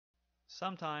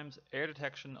Sometimes error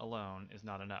detection alone is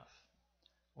not enough.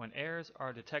 When errors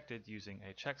are detected using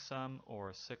a checksum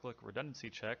or cyclic redundancy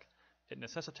check, it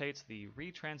necessitates the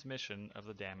retransmission of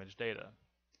the damaged data.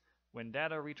 When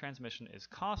data retransmission is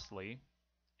costly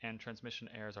and transmission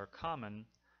errors are common,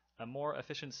 a more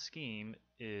efficient scheme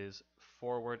is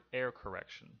forward error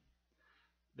correction.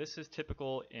 This is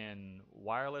typical in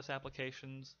wireless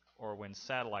applications or when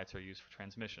satellites are used for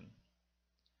transmission.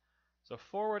 So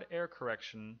forward error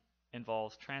correction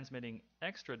involves transmitting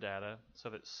extra data so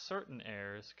that certain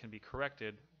errors can be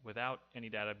corrected without any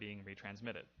data being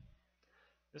retransmitted.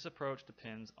 This approach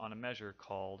depends on a measure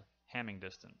called Hamming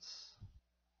distance.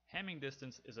 Hamming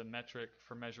distance is a metric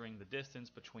for measuring the distance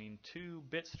between two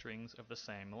bit strings of the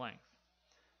same length.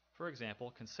 For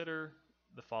example, consider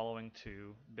the following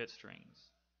two bit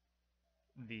strings.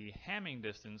 The Hamming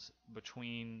distance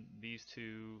between these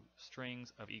two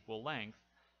strings of equal length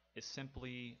is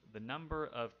simply the number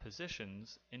of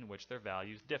positions in which their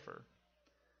values differ.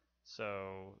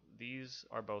 So these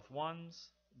are both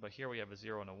 1s, but here we have a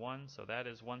 0 and a 1, so that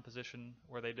is one position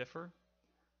where they differ.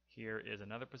 Here is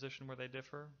another position where they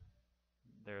differ.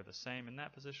 They're the same in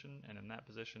that position and in that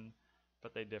position,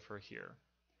 but they differ here.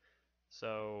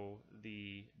 So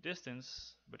the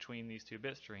distance between these two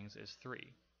bit strings is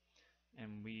 3.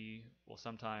 And we will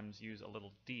sometimes use a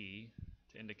little d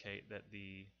to indicate that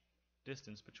the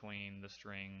distance between the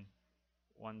string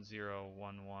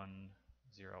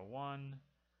 101101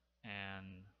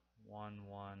 and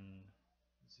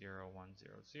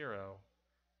 110100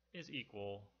 is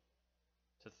equal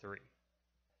to 3.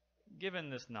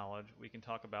 Given this knowledge, we can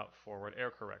talk about forward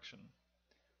error correction.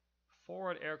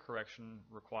 Forward error correction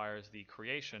requires the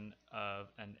creation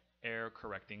of an error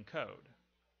correcting code.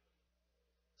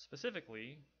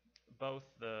 Specifically, both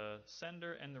the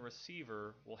sender and the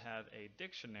receiver will have a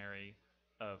dictionary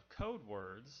of code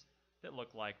words that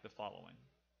look like the following.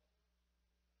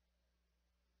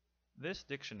 This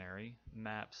dictionary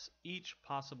maps each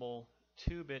possible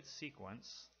 2-bit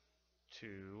sequence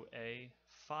to a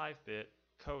 5-bit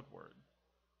code word.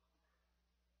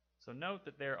 So note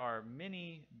that there are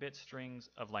many bit strings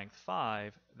of length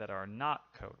 5 that are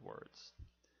not code words.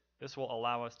 This will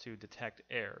allow us to detect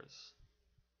errors.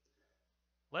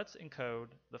 Let's encode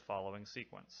the following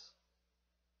sequence.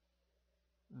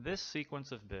 This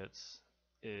sequence of bits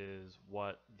is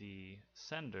what the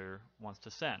sender wants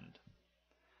to send.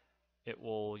 It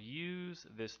will use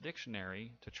this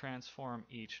dictionary to transform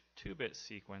each 2-bit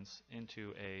sequence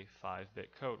into a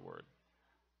 5-bit code word,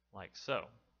 like so.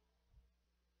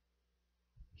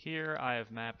 Here I have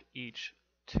mapped each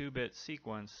 2-bit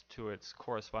sequence to its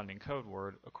corresponding code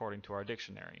word according to our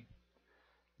dictionary.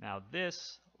 Now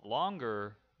this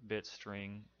longer bit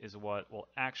string is what will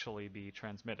actually be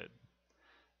transmitted.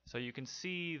 So you can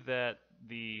see that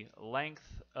the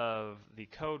length of the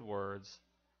code words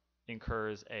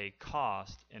incurs a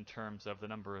cost in terms of the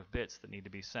number of bits that need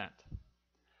to be sent.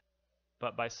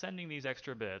 But by sending these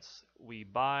extra bits, we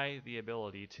buy the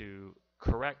ability to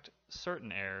correct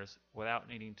certain errors without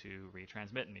needing to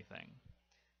retransmit anything.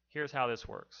 Here's how this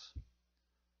works.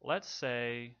 Let's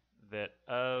say that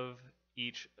of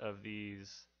each of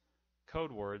these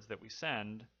code words that we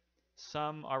send,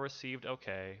 some are received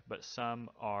okay, but some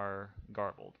are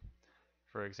garbled.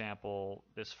 For example,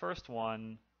 this first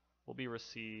one will be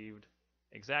received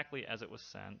exactly as it was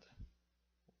sent,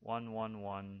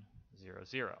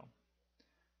 11100.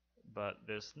 But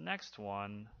this next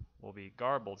one will be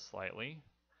garbled slightly,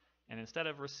 and instead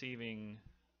of receiving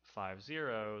 5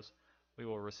 zeros, we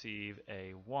will receive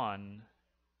a 1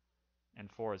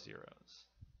 and 4 zeros.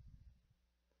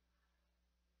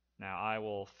 Now I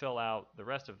will fill out the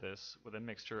rest of this with a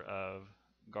mixture of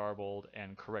garbled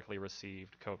and correctly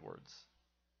received code words.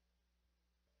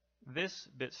 This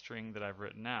bit string that I've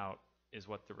written out is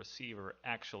what the receiver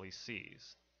actually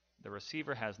sees. The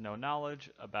receiver has no knowledge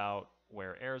about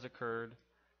where errors occurred.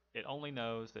 It only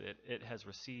knows that it has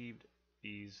received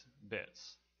these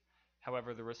bits.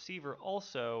 However, the receiver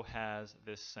also has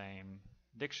this same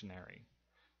dictionary,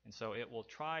 and so it will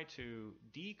try to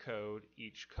decode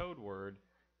each code word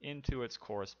into its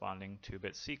corresponding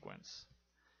 2-bit sequence.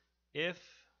 If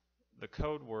the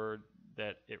code word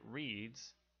that it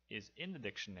reads is in the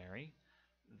dictionary,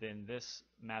 then this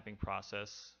mapping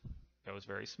process goes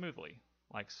very smoothly,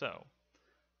 like so.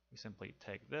 We simply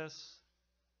take this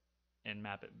and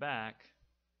map it back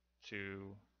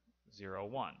to 0,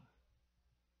 1.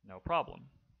 No problem.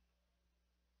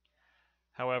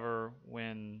 However,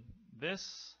 when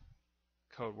this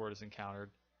code word is encountered,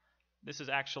 this is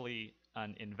actually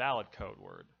an invalid code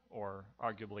word, or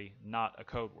arguably not a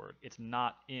code word. It's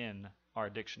not in our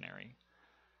dictionary.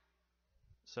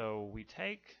 So we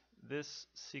take this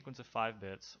sequence of 5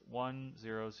 bits, 1,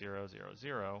 0, 0, 0,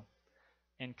 0,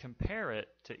 and compare it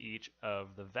to each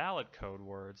of the valid code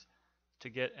words to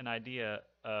get an idea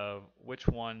of which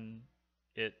one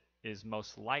it is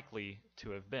most likely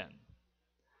to have been.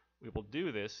 We will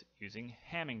do this using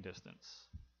Hamming distance.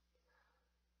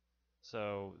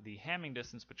 So the Hamming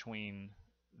distance between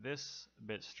this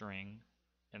bit string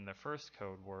and the first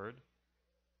code word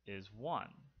is 1,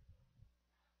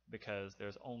 because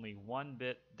there's only 1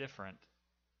 bit different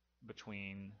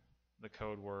between the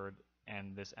code word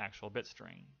and this actual bit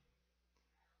string.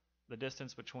 The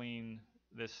distance between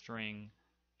this string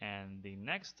and the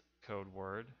next code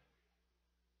word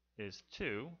is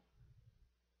 2.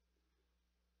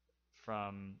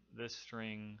 From this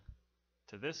string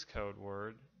to this code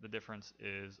word, the difference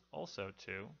is also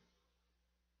 2.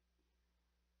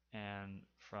 And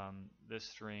from this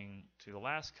string to the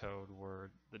last code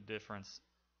word, the difference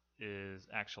is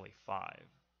actually 5.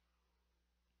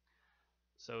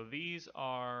 So these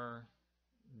are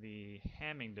the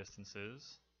Hamming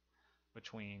distances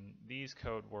between these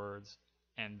code words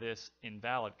and this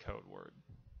invalid code word.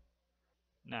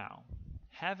 Now,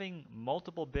 having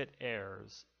multiple bit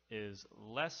errors is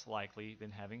less likely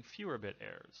than having fewer bit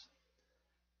errors.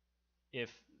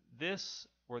 If this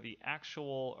were the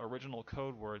actual original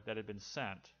code word that had been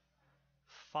sent,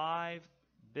 5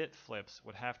 bit flips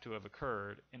would have to have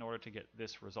occurred in order to get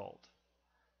this result.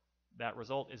 That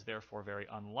result is therefore very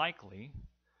unlikely,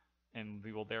 and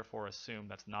we will therefore assume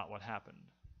that's not what happened.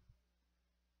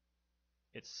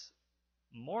 It's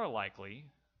more likely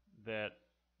that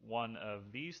one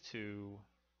of these two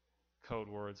code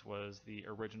words was the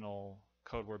original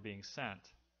code word being sent,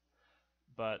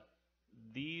 but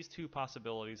these two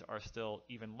possibilities are still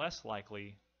even less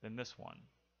likely than this one,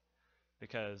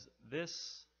 because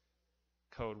this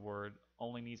code word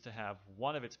only needs to have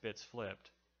one of its bits flipped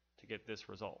to get this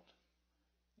result.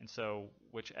 And so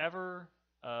whichever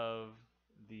of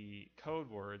the code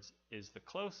words is the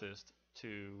closest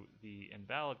to the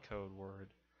invalid code word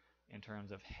in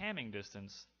terms of Hamming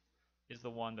distance is the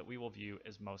one that we will view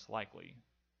as most likely.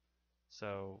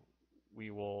 So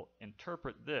we will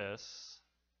interpret this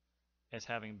as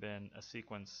having been a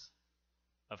sequence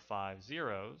of 5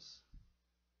 zeros,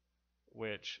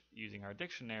 which, using our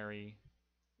dictionary,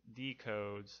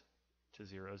 decodes to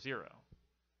 0, 0.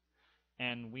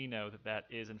 And we know that that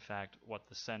is in fact what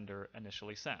the sender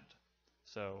initially sent.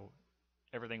 So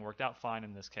everything worked out fine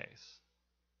in this case.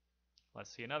 Let's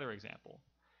see another example.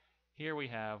 Here we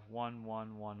have 1,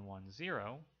 1, 1, 1,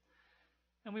 0,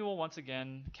 and we will once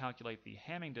again calculate the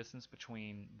Hamming distance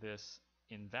between this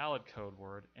invalid code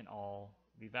word and all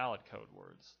the valid code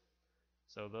words.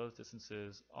 So those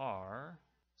distances are,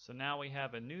 so now we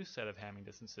have a new set of Hamming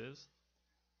distances,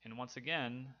 and once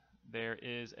again there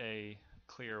is a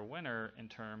clear winner in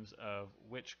terms of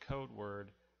which code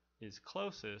word is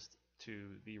closest to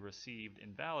the received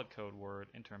invalid code word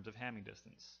in terms of Hamming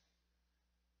distance.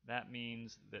 That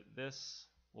means that this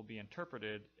will be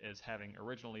interpreted as having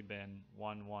originally been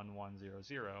 1, 1, 1, 0,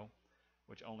 0,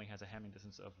 which only has a Hamming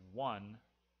distance of 1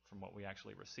 from what we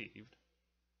actually received.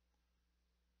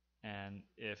 And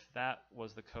if that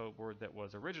was the code word that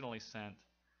was originally sent,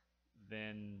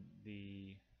 then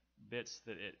the bits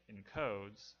that it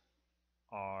encodes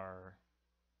are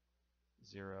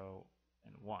 0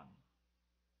 and 1.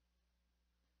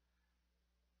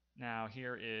 Now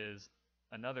here is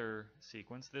another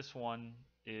sequence. This one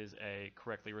is a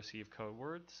correctly received code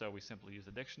word, so we simply use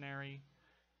the dictionary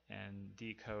and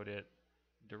decode it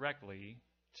directly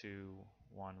to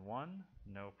 1, 1.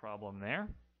 No problem there.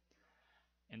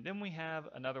 And then we have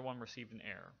another one received an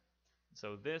error.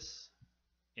 So this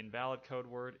invalid code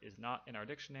word is not in our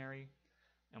dictionary,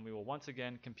 and we will once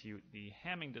again compute the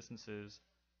Hamming distances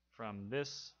from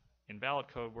this invalid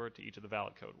code word to each of the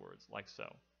valid code words, like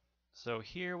so. So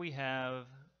here we have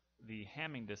the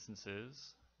Hamming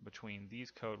distances between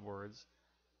these code words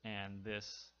and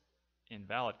this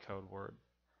invalid code word,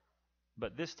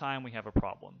 but this time we have a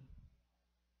problem.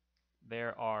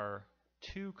 There are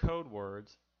two code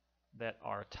words that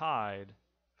are tied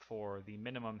for the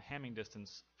minimum Hamming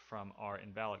distance from our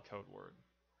invalid code word.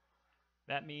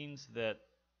 That means that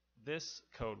this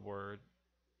code word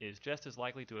is just as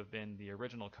likely to have been the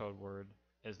original code word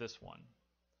as this one.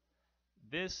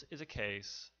 This is a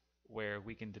case where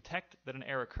we can detect that an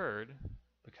error occurred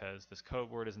because this code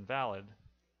word is invalid,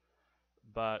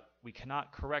 but we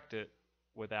cannot correct it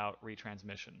without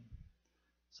retransmission.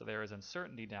 So there is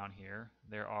uncertainty down here.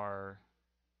 There are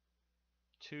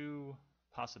two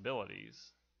possibilities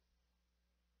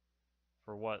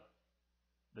for what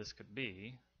this could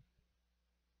be,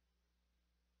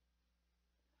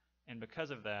 and because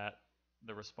of that,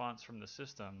 the response from the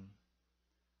system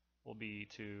will be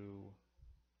to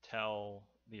tell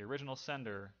the original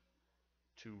sender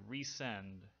to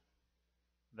resend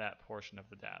that portion of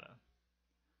the data.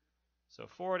 So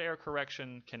forward error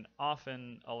correction can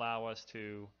often allow us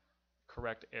to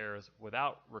correct errors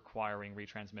without requiring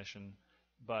retransmission,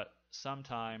 but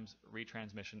sometimes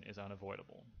retransmission is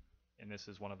unavoidable, and this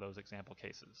is one of those example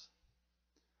cases.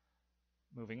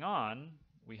 Moving on,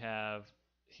 we have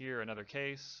here another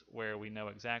case where we know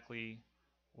exactly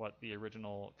what the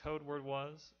original code word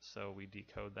was, so we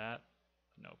decode that,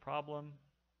 no problem.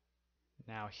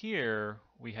 Now here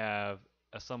we have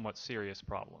a somewhat serious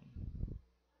problem.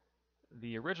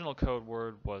 The original code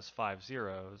word was 5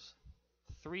 zeros.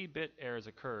 3-bit errors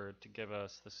occurred to give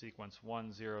us the sequence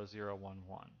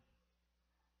 10011.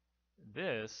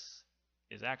 This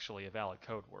is actually a valid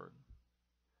code word.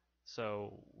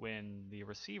 So when the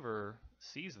receiver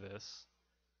sees this,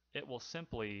 it will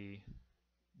simply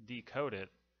decode it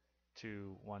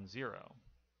to 10.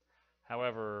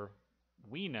 However,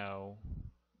 we know,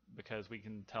 because we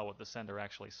can tell what the sender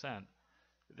actually sent,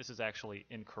 that this is actually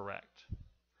incorrect.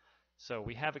 So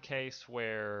we have a case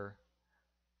where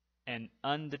an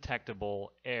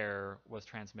undetectable error was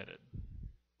transmitted.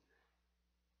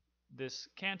 This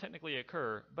can technically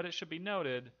occur, but it should be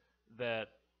noted that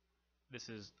this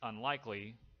is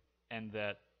unlikely and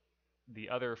that the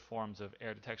other forms of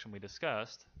error detection we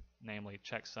discussed, namely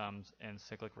checksums and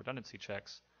cyclic redundancy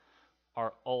checks,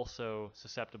 are also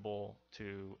susceptible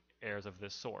to errors of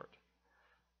this sort.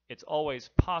 It's always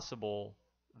possible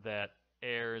that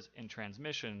errors in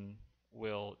transmission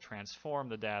will transform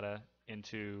the data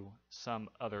into some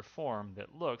other form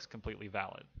that looks completely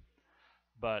valid.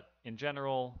 But in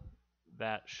general,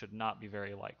 that should not be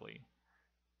very likely.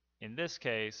 In this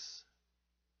case,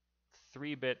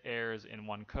 3-bit errors in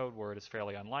one code word is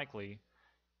fairly unlikely,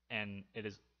 and it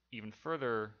is even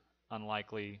further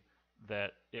unlikely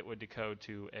that it would decode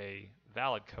to a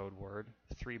valid code word.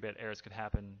 3-bit errors could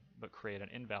happen but create an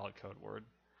invalid code word.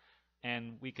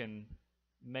 And we can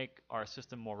make our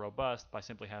system more robust by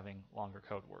simply having longer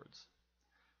code words.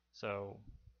 So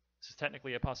this is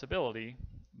technically a possibility,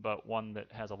 but one that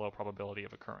has a low probability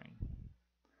of occurring.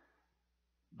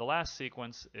 The last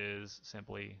sequence is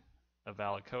simply a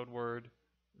valid code word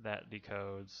that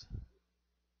decodes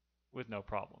with no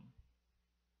problem.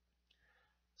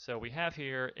 So we have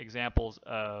here examples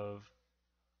of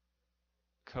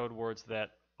code words that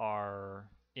are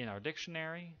in our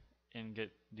dictionary and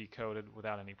get decoded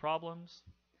without any problems.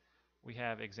 We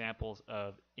have examples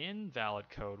of invalid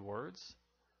code words,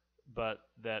 but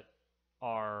that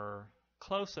are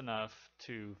close enough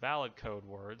to valid code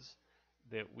words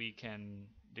that we can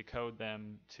decode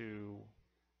them to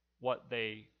what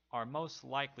they are most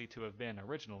likely to have been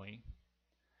originally.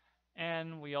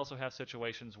 And we also have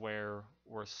situations where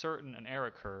we're certain an error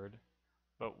occurred,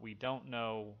 but we don't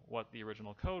know what the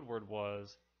original code word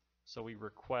was, so we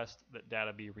request that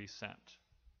data be resent.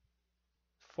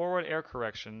 Forward error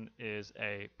correction is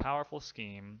a powerful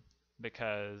scheme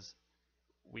because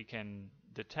we can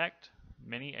detect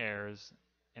many errors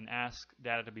and ask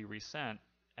data to be resent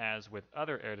as with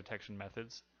other error detection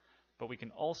methods, but we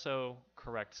can also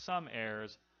correct some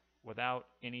errors without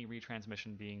any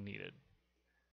retransmission being needed.